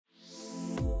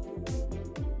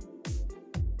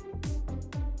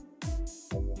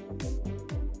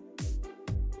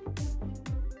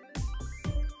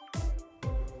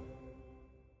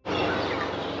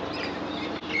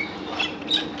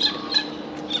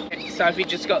Sophie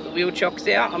just got the wheel chocks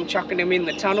out. I'm chucking them in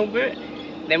the tunnel boot.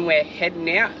 Then we're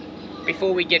heading out.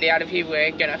 Before we get out of here,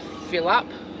 we're gonna fill up,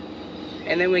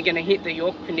 and then we're gonna hit the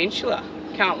Yorke Peninsula.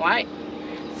 Can't wait.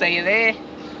 See you there.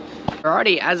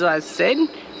 Alrighty, as I said,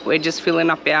 we're just filling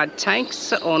up our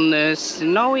tanks on the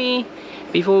Snowy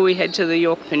before we head to the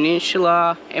Yorke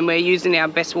Peninsula, and we're using our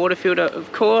best water filter,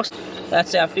 of course.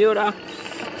 That's our filter.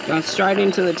 Going straight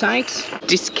into the tanks.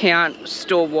 Discount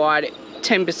store-wide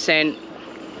 10%,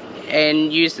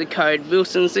 and use the code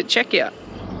Wilsons at checkout.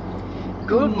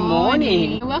 Good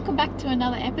morning. Welcome back to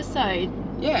another episode.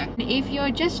 Yeah. If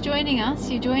you're just joining us,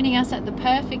 you're joining us at the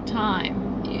perfect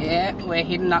time. Yeah, we're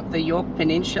heading up the Yorke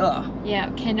Peninsula.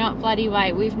 Yeah, cannot bloody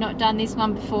wait. We've not done this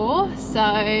one before, so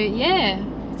yeah,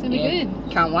 it's gonna be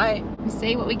good. Can't wait. We'll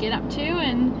see what we get up to,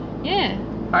 and yeah.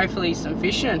 Hopefully some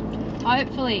fishing.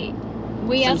 Hopefully.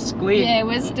 Some squid. Yeah,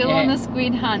 we're still on the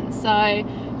squid hunt, so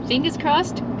fingers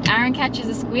crossed Aaron catches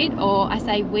a squid, or I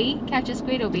say we catch a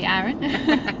squid, it'll be Aaron.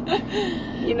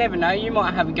 You never know, you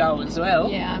might have a go as well.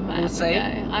 Yeah, I might. We'll see.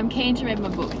 I'm keen to read my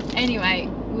book. Anyway,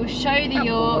 we'll show you the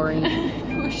Yorke.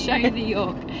 We'll show you the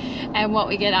Yorke and what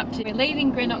we get up to. We're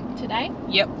leaving Greenock today.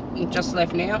 Yep, we just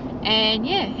left now. And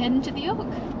yeah, heading to the Yorke.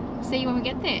 See you when we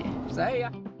get there. See ya.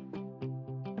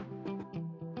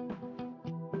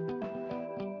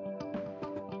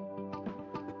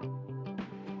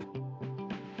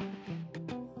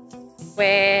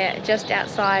 We're just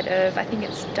outside of, I think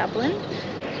it's Dublin.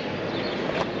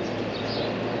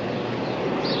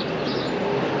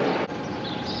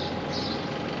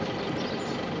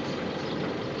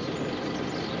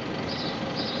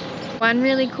 One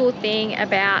really cool thing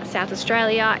about South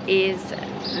Australia is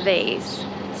these.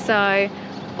 So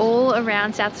all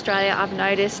around South Australia I've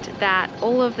noticed that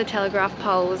all of the telegraph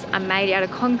poles are made out of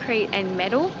concrete and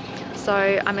metal.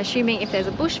 So I'm assuming if there's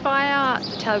a bushfire,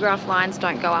 the telegraph lines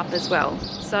don't go up as well.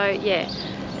 So yeah,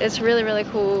 it's really, really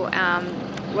cool.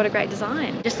 What a great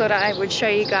design. Just thought I would show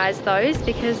you guys those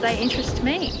because they interest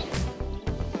me.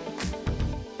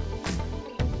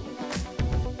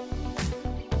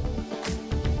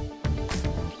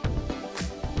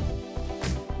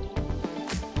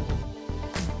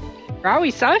 Where are we,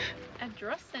 Soph? At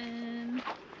Drossen.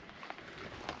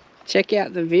 Check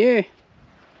out the view.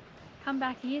 Come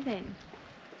back here then.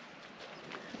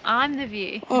 I'm the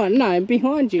view. Oh no,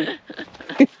 behind you.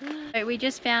 We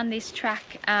just found this track.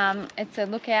 It's a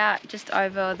lookout just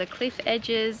over the cliff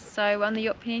edges. So we're on the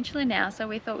Yorke Peninsula now. So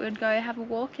we thought we'd go have a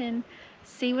walk and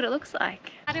see what it looks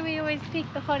like. How do we always pick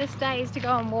the hottest days to go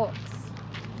on walks?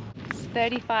 It's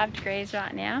 35 degrees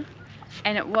right now.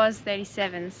 And it was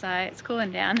 37, so it's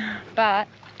cooling down. But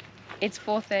it's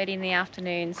 4:30 in the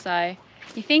afternoon, so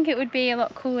you think it would be a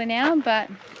lot cooler now, but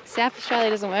South Australia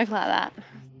doesn't work like that.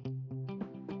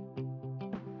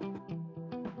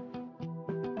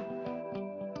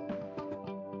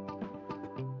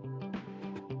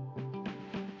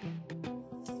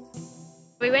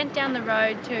 We went down the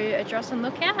road to a Drossen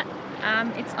lookout.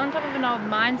 It's on top of an old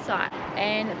mine site,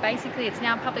 and basically it's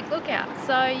now a public lookout.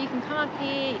 So you can come up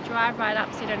here, drive right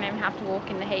up, so you don't even have to walk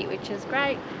in the heat, which is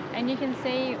great. And you can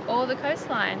see all the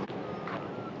coastline.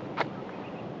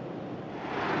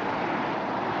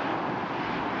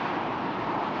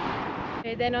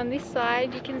 And then on this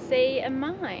side you can see a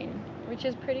mine, which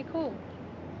is pretty cool.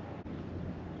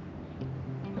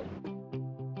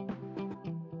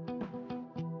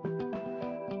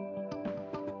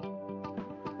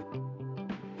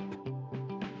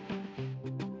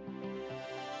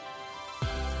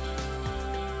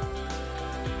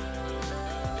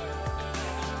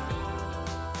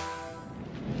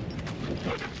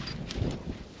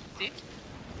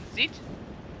 Sit.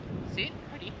 Sit.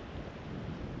 Ready.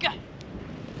 Go.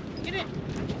 Get it.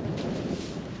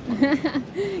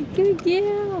 Good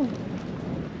girl.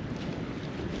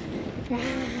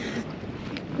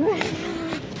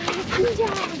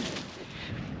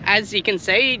 As you can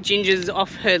see, Ginger's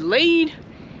off her lead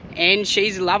and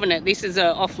she's loving it. This is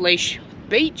a off-leash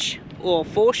beach, or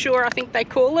foreshore I think they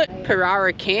call it.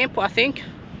 Perara Camp, I think.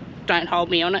 Don't hold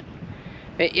me on it.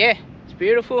 But yeah, it's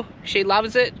beautiful. She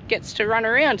loves it, gets to run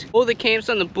around. All the camps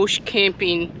on the bush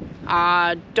camping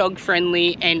are dog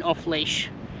friendly and off-leash,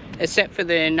 except for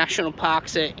the national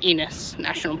parks at Innes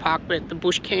National Park, but the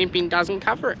bush camping doesn't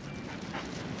cover it.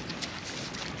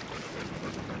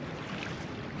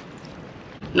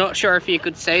 Not sure if you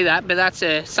could see that, but that's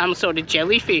some sort of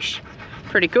jellyfish.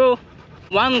 Pretty cool.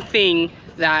 One thing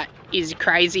that is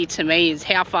crazy to me is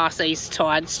how fast these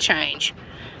tides change.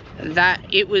 That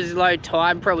it was low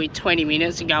tide probably 20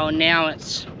 minutes ago, and now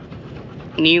it's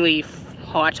nearly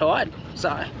high tide.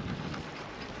 So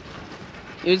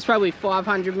It was probably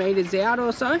 500 metres out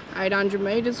or so, 800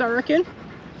 metres I reckon.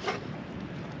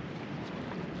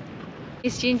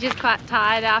 Is Ginger's quite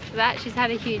tired after that? She's had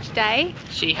a huge day.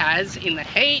 She has, in the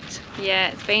heat. Yeah,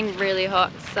 it's been really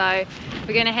hot. So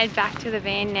we're going to head back to the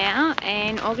van now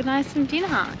and organise some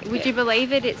dinner. Would you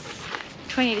believe it? It's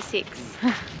 20 to 6.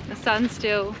 The sun's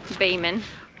still beaming.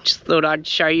 Just thought I'd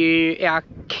show you our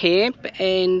camp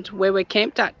and where we're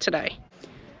camped at today.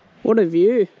 What a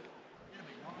view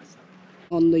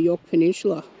on the Yorke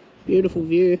Peninsula. Beautiful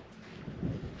view.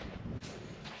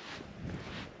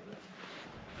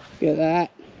 Look at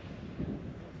that.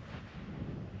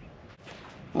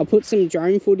 I'll put some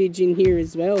drone footage in here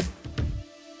as well.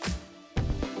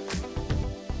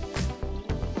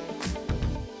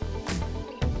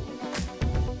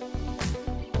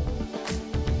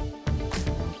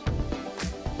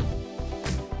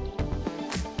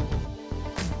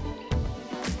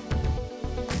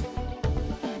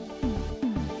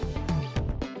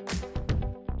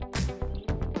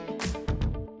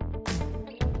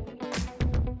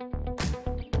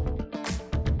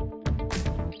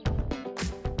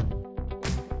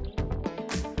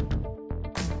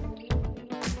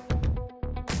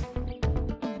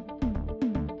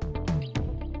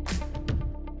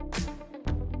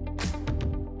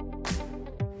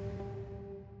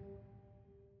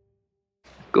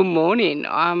 Good morning.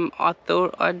 I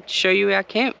thought I'd show you our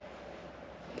camp.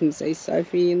 You can see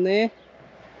Sophie in there.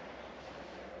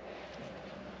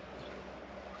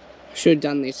 I should have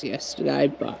done this yesterday,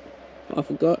 but I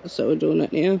forgot, so we're doing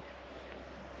it now.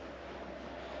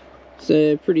 It's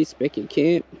a pretty specky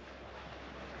camp.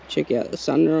 Check out the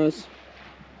sunrise.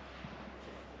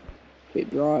 Bit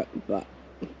bright, but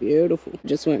beautiful.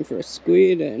 Just went for a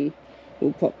squid and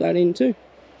we'll pop that in too.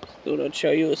 Thought I'd show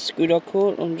you a squid I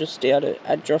caught. I'm just out at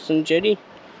Adrossan Jetty.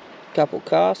 Couple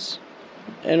casts.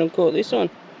 And I caught this one.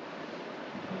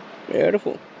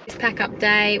 Beautiful. It's pack up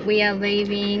day. We are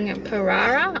leaving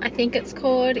Parara, I think it's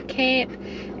called, camp.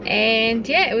 And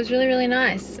yeah, it was really, really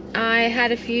nice. I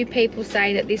had a few people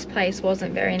say that this place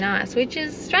wasn't very nice, which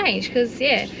is strange because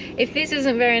yeah, if this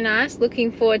isn't very nice,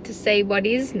 looking forward to see what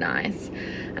is nice.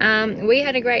 We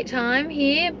had a great time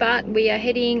here, but we are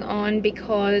heading on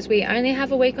because we only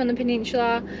have a week on the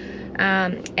peninsula,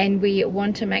 and we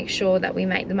want to make sure that we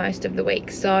make the most of the week.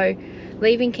 So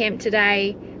leaving camp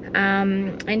today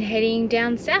and heading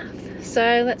down south.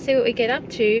 So let's see what we get up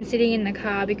to. I'm sitting in the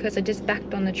car because I just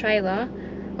backed on the trailer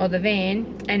or the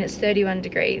van and it's 31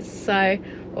 degrees. So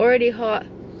already hot,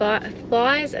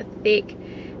 flies are thick,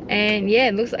 and yeah,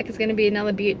 it looks like it's going to be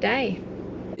another beaut day.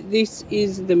 This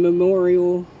is the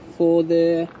memorial for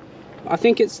the, I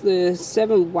think it's the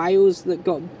 7 whales that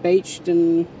got beached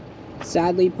and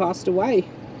sadly passed away.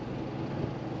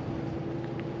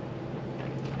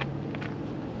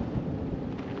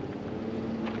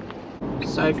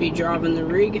 Sophie driving the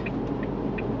rig.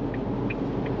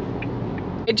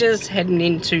 We're just heading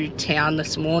into town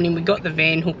this morning. We got the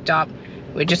van hooked up.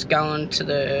 We're just going to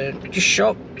the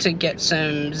shop to get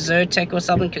some Zyrtec or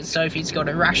something because Sophie's got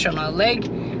a rash on her leg.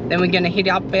 Then we're going to hit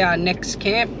up our next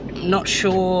camp. Not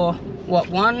sure what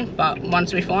one, but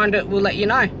once we find it, we'll let you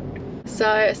know. So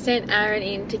I sent Aaron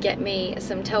in to get me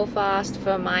some Telfast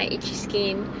for my itchy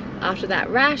skin after that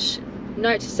rash.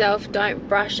 Note to self, don't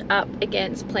brush up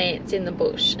against plants in the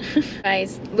bush.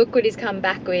 Guys, look what he's come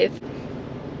back with.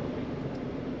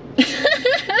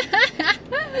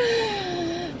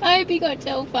 I hope he got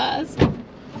Telfast.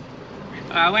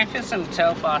 I went for some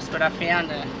Telfast, but I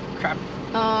found a crap.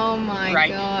 Oh my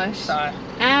rake, gosh. so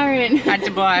Aaron. had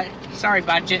to buy it. Sorry,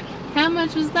 budget. How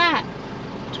much was that?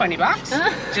 20 bucks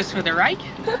just for the rake.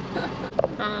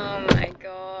 Oh my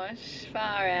gosh,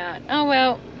 far out. Oh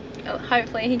well,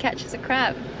 hopefully he catches a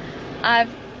crab. I've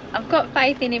got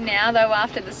faith in him now though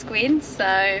after the squid,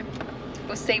 so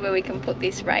we'll see where we can put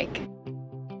this rake.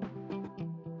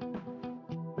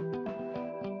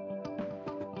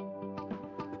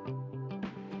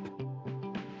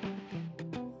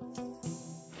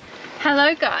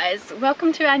 Hello guys,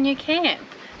 welcome to our new camp.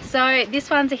 So this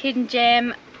one's a hidden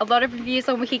gem. A lot of reviews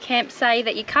on Wikicamp say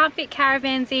that you can't fit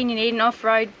caravans in, you need an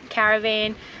off-road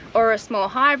caravan or a small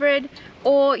hybrid,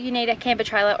 or you need a camper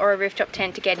trailer or a rooftop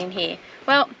tent to get in here.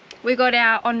 Well, we got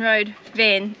our on-road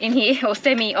van in here, or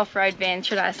semi-off-road van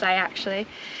should I say actually.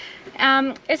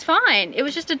 It's fine. It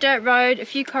was just a dirt road, a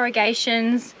few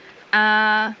corrugations,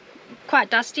 quite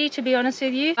dusty to be honest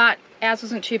with you, but ours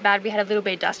wasn't too bad. We had a little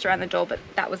bit of dust around the door, but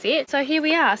that was it. So here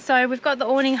we are. So we've got the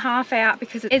awning half out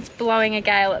because it's blowing a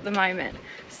gale at the moment.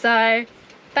 So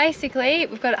basically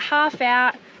we've got it half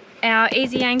out, our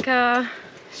easy anchor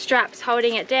straps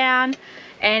holding it down,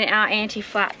 and our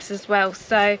anti-flaps as well.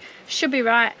 So should be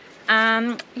right.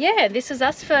 yeah, this is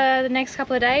us for the next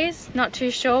couple of days. Not too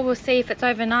sure, we'll see if it's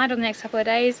overnight or the next couple of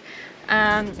days.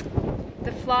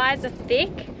 The flies are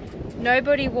thick.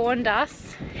 Nobody warned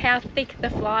us how thick the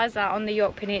flies are on the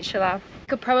Yorke Peninsula.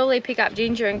 Could probably pick up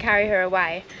Ginger and carry her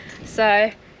away.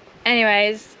 So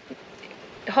anyways,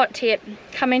 hot tip,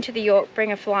 come into the Yorke,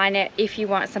 bring a fly net if you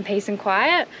want some peace and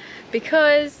quiet,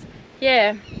 because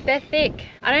yeah, they're thick.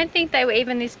 I don't think they were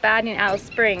even this bad in Alice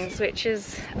Springs, which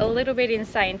is a little bit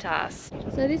insane to us.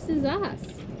 So this is us.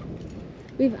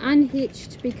 We've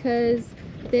unhitched because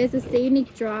there's a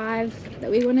scenic drive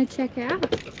that we want to check out.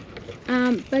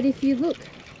 But if you look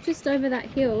just over that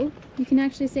hill, you can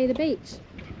actually see the beach.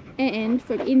 And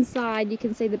from inside, you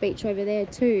can see the beach over there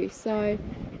too. So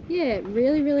yeah,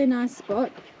 really, really nice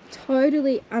spot.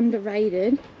 Totally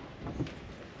underrated.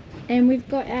 And we've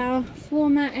got our floor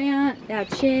mat out, our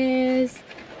chairs,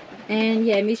 and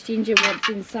yeah, Miss Ginger wants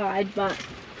inside, but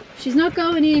she's not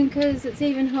going in because it's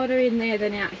even hotter in there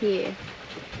than out here.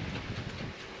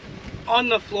 On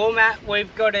the floor mat,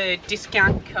 we've got a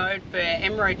discount code for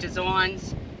Emerald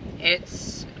Designs.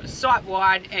 It's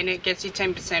site-wide and it gets you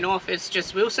 10% off. It's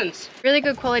just Wilson's. Really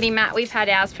good quality mat. We've had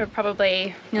ours for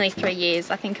probably nearly 3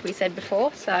 years, I think we said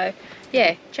before. So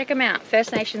yeah, check them out.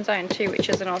 First Nations owned too, which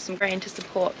is an awesome brand to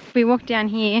support. We walk down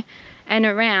here and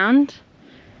around,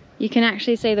 you can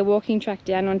actually see the walking track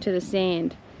down onto the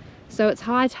sand. So it's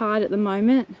high tide at the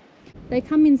moment. They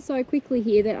come in so quickly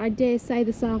here that I dare say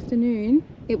this afternoon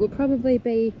it will probably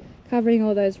be covering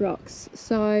all those rocks.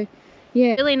 So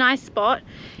yeah, really nice spot.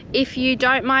 If you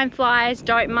don't mind flies,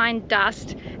 don't mind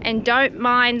dust, and don't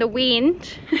mind the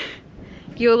wind,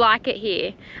 you'll like it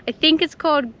here. I think it's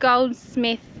called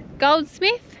Goldsmith? Yeah,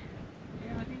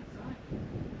 I think so.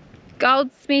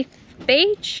 Goldsmith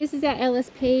Beach. This is our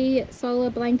LSP solar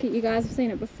blanket. You guys have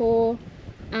seen it before.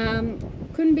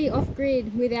 Couldn't be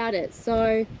off-grid without it.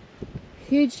 So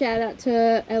huge shout out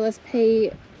to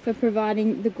LSP for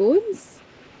providing the goods.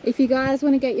 If you guys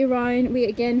want to get your own, we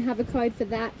again have a code for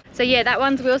that. So yeah, that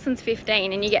one's Wilson's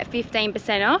 15 and you get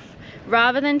 15% off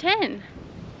rather than 10.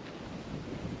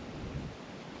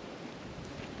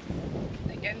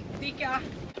 They're getting thicker.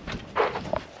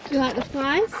 Do you like the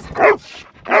flies?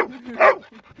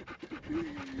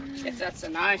 Yes, that's a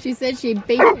no. She said she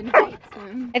beat and hates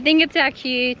them. I think it's our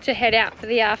cue to head out for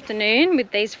the afternoon with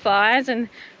these flies and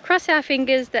cross our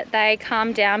fingers that they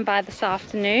calm down by this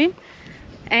afternoon.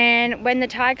 And when the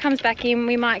tide comes back in,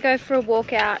 we might go for a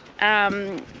walk out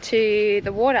to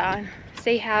the water and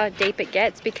see how deep it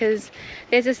gets, because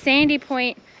there's a sandy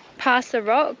point past the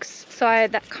rocks, so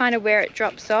that's kind of where it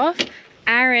drops off.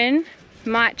 Aaron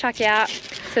might chuck out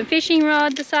some fishing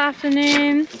rod this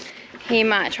afternoon. He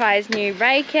might try his new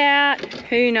rake out.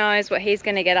 Who knows what he's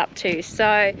going to get up to. So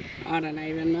I don't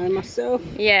even know myself.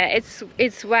 yeah,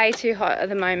 it's way too hot at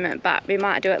the moment, but we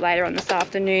might do it later on this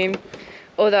afternoon.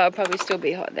 Although it'll probably still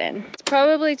be hot then. It's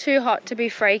probably too hot to be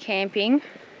free camping.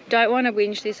 Don't want to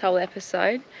whinge this whole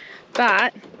episode.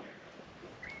 But,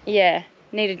 yeah,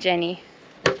 need a Jenny.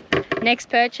 Next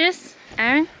purchase,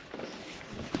 Aaron?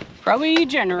 Probably a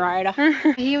generator.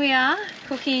 Here we are,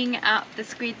 cooking up the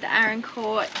squid that Aaron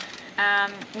caught,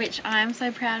 which I am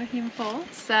so proud of him for.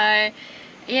 So,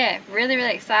 yeah, really,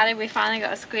 really excited. We finally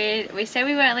got a squid. We said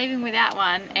we weren't leaving without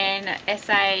one, and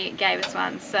SA gave us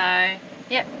one. So,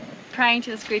 yep. Praying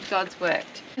to the squid gods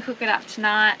worked. We'll cook it up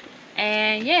tonight,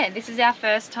 and yeah, this is our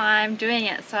first time doing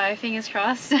it, so fingers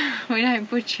crossed we don't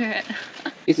butcher it.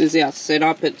 This is our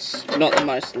setup. It's not the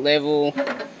most level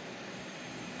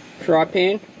fry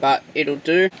pan, but it'll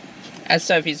do. As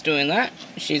Sophie's doing that,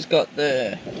 she's got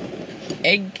the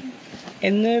egg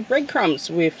and the breadcrumbs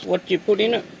with what you put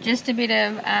in it. Just a bit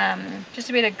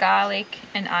of garlic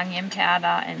and onion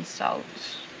powder and salt.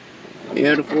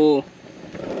 Beautiful.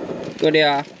 Got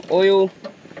our oil.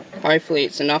 Hopefully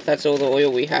it's enough. That's all the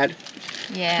oil we had.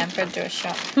 Yeah, I'm going to do a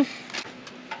shot.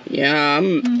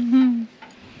 Yum.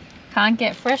 Can't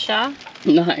get fresher.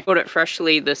 No. Got it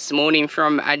freshly this morning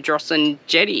from Adrossan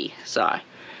Jetty. So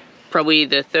probably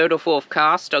the 3rd or 4th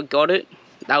cast I got it.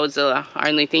 That was the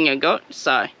only thing I got.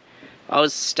 So I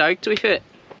was stoked with it.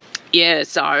 Yeah,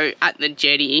 so at the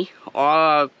jetty,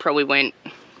 I probably went,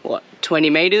 what,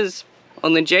 20 metres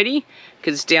on the jetty?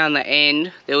 Because down the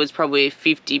end, there was probably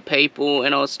 50 people,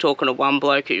 and I was talking to one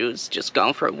bloke who was just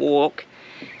going for a walk,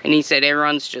 and he said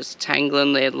everyone's just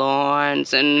tangling their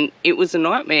lines, and it was a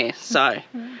nightmare. So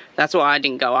that's why I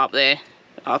didn't go up there.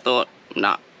 I thought,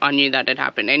 nah, I knew that had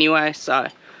happened anyway, so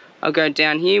I'll go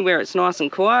down here where it's nice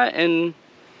and quiet, and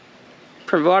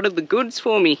provided the goods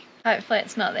for me. Hopefully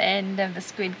it's not the end of the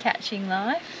squid catching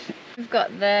life. We've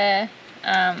got the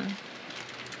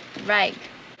rake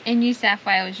In New South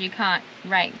Wales, you can't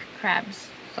rake crabs.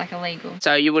 It's like illegal.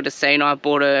 So you would have seen I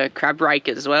bought a crab rake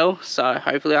as well. So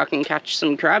hopefully I can catch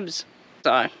some crabs.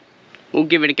 So we'll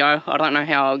give it a go. I don't know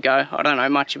how I'll go. I don't know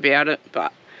much about it,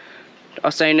 but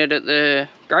I've seen it at the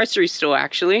grocery store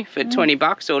actually for 20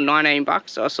 bucks or 19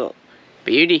 bucks. So I thought,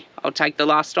 beauty, I'll take the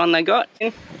last one they got.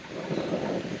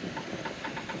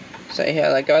 See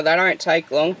how they go. They don't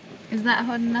take long. Is that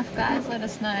hot enough, guys? Let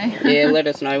us know. Yeah, let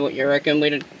us know what you reckon.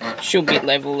 It should be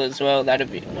level as well. That'd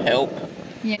be help.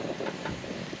 Yeah.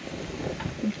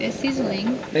 If they're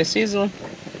sizzling. They're sizzling.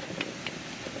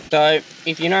 So,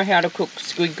 if you know how to cook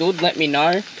squid good, let me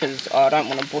know, because I don't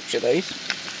want to butcher these.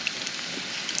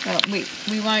 Well,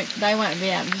 we won't. They won't be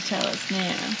able to tell us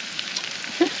now.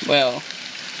 Well.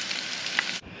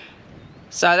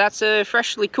 So that's a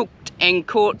freshly cooked and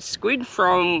caught squid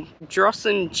from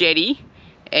Drossen Jetty,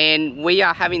 and we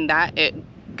are having that at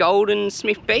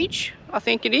Goldsmith Beach, I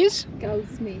think it is.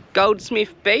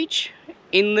 Goldsmith Beach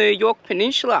in the Yorke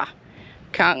Peninsula.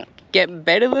 Can't get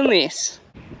better than this.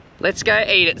 Let's go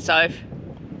eat it, Soph.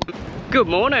 Good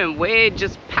morning, we're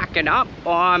just packing up.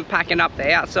 I'm packing up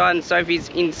the outside and Sophie's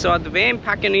inside the van,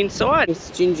 packing inside. It's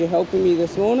Ginger helping me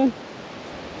this morning.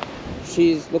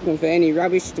 She's looking for any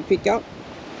rubbish to pick up.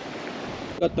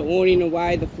 Got the awning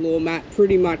away, the floor mat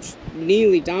pretty much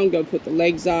nearly done. Go put the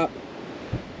legs up,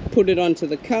 put it onto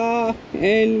the car,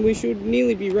 and we should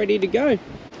nearly be ready to go.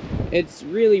 It's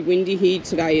really windy here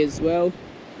today as well.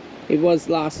 It was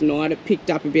last night. It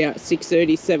picked up about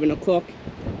 6:30, 7 o'clock,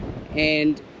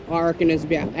 and I reckon it's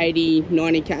about 80,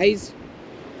 90 k's.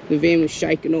 The van was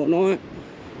shaking all night.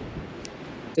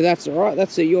 So that's alright.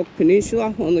 That's the Yorke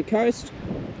Peninsula on the coast.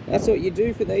 That's what you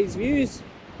do for these views.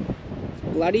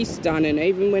 It's bloody stunning,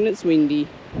 even when it's windy.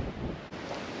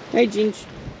 Hey, Ginge.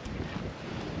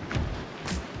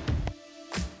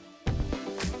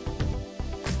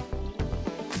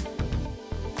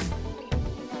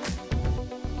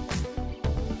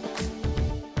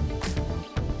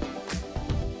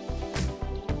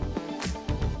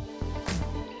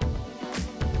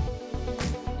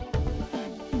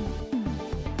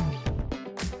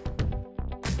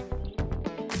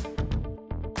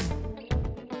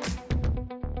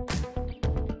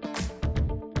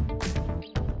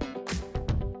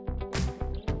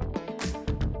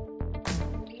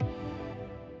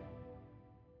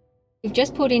 We've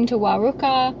just pulled into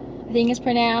Waruka, I think it's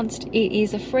pronounced. It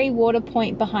is a free water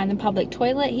point behind the public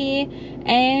toilet here,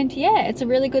 and yeah, it's a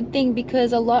really good thing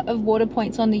because a lot of water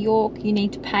points on the Yorke you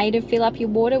need to pay to fill up your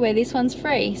water, where this one's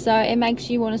free. So it makes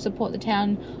you want to support the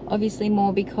town obviously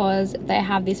more because they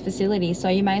have this facility. So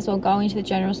you may as well go into the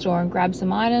general store and grab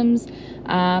some items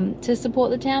to support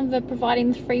the town for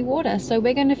providing the free water. So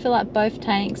we're going to fill up both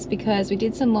tanks because we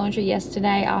did some laundry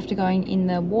yesterday after going in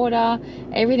the water.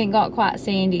 Everything got quite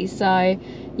sandy, so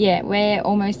yeah, we're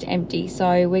almost empty.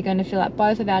 So we're going to fill up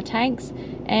both of our tanks,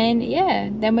 and yeah,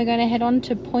 then we're going to head on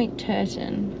to Point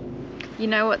Turton. You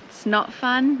know what's not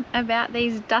fun about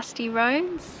these dusty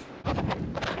roads?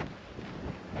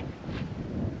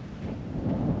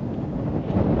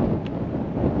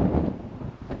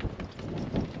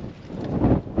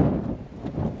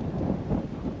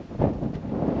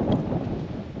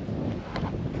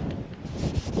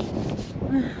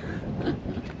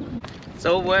 It's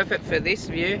all worth it for this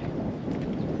view.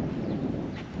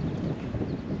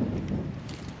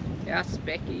 How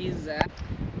specky is that?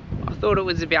 I thought it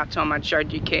was about time I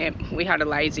showed you camp. We had a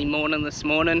lazy morning this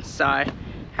morning, so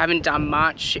haven't done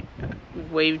much.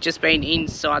 We've just been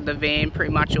inside the van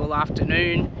pretty much all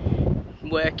afternoon,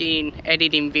 working,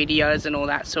 editing videos and all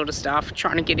that sort of stuff,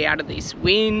 trying to get out of this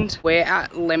wind. We're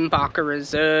at Lembarker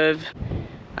Reserve,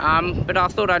 but I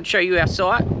thought I'd show you our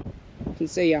site. You can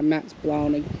see our mat's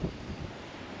blowing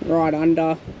right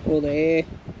under all the air.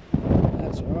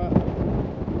 That's right.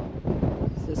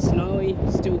 It's the snowy,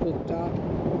 still hooked up.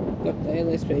 Got the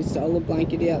LSP solar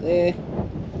blanket out there.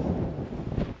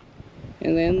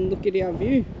 And then look at our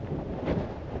view.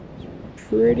 It's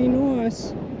pretty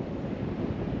nice.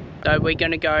 So we're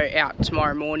going to go out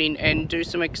tomorrow morning and do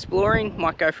some exploring.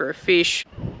 Might go for a fish,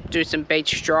 do some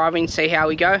beach driving, see how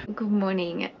we go. Good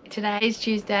morning. Today is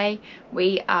Tuesday.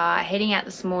 We are heading out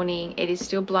this morning. It is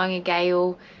still blowing a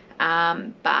gale,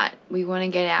 but we want to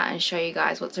get out and show you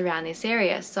guys what's around this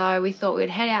area. So we thought we'd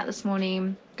head out this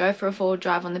morning, go for a forward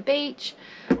drive on the beach.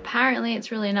 Apparently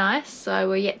it's really nice, so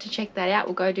we're yet to check that out.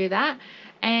 We'll go do that.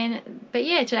 But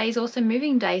yeah, today is also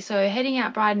moving day, so heading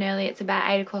out bright and early. It's about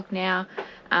 8 o'clock now.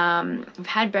 We've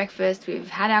had breakfast, we've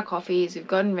had our coffees, we've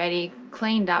gotten ready,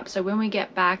 cleaned up, so when we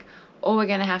get back, all we're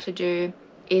going to have to do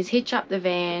is hitch up the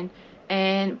van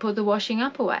and put the washing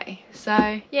up away.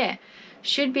 So yeah,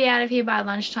 Should be out of here by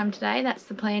lunchtime today, that's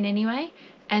the plan anyway.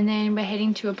 And then we're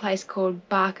heading to a place called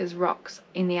Barker's Rocks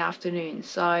in the afternoon.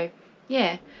 So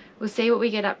yeah, we'll see what we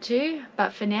get up to,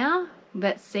 but for now,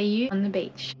 let's see you on the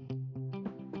beach.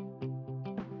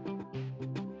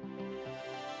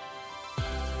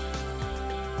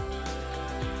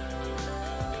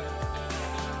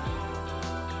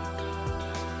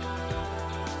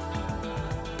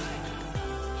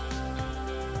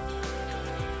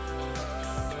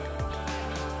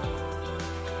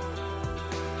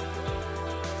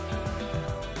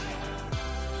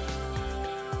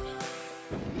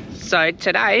 So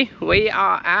today we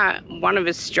are at one of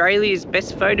Australia's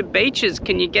best photo beaches.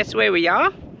 Can you guess where we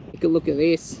are? Take a look at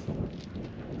this.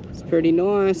 It's pretty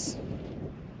nice.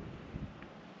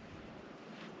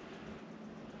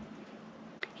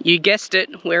 You guessed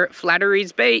it, we're at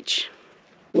Flattery's Beach.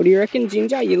 What do you reckon,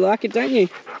 Ginger? You like it, don't you?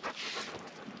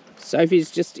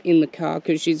 Sophie's just in the car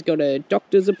because she's got a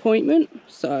doctor's appointment.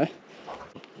 So,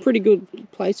 pretty good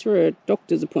place for a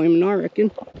doctor's appointment, I reckon.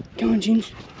 Come on,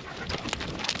 Ginger.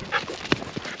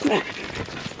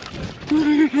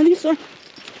 This one.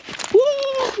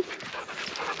 Woo!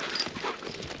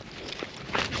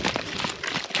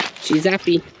 She's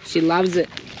happy. She loves it.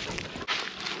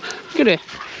 Look at her.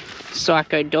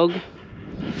 Psycho dog.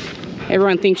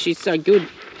 Everyone thinks she's so good.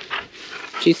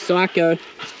 She's psycho.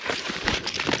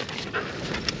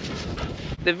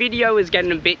 The video is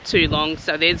getting a bit too long,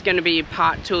 so there's going to be a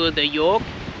part 2 of the Yorke.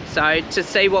 So to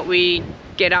see what we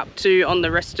get up to on the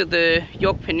rest of the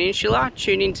Yorke Peninsula,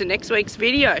 tune into next week's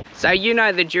video. So you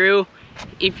know the drill.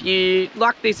 If you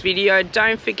like this video,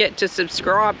 don't forget to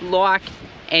subscribe, like,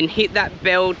 and hit that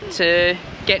bell to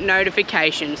get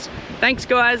notifications. Thanks,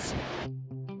 guys.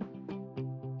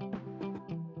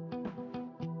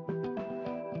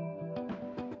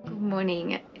 Good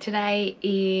morning. Today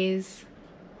is,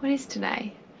 what is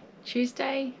today?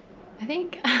 Tuesday, I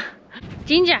think.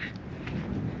 Ginger,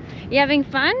 you having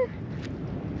fun?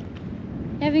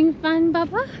 Having fun,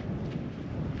 Bubba?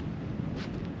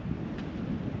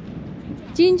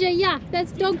 Ginger, yuck,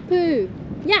 that's dog poo.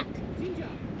 Yuck.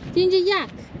 Ginger, yuck.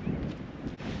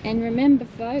 And remember,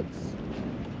 folks,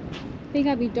 pick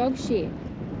up your dog shit.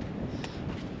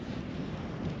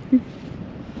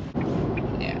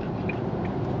 Yeah.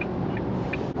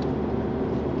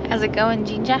 How's it going,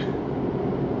 Ginger?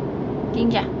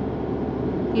 Ginger,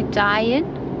 you dying?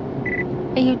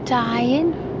 Are you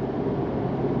dying?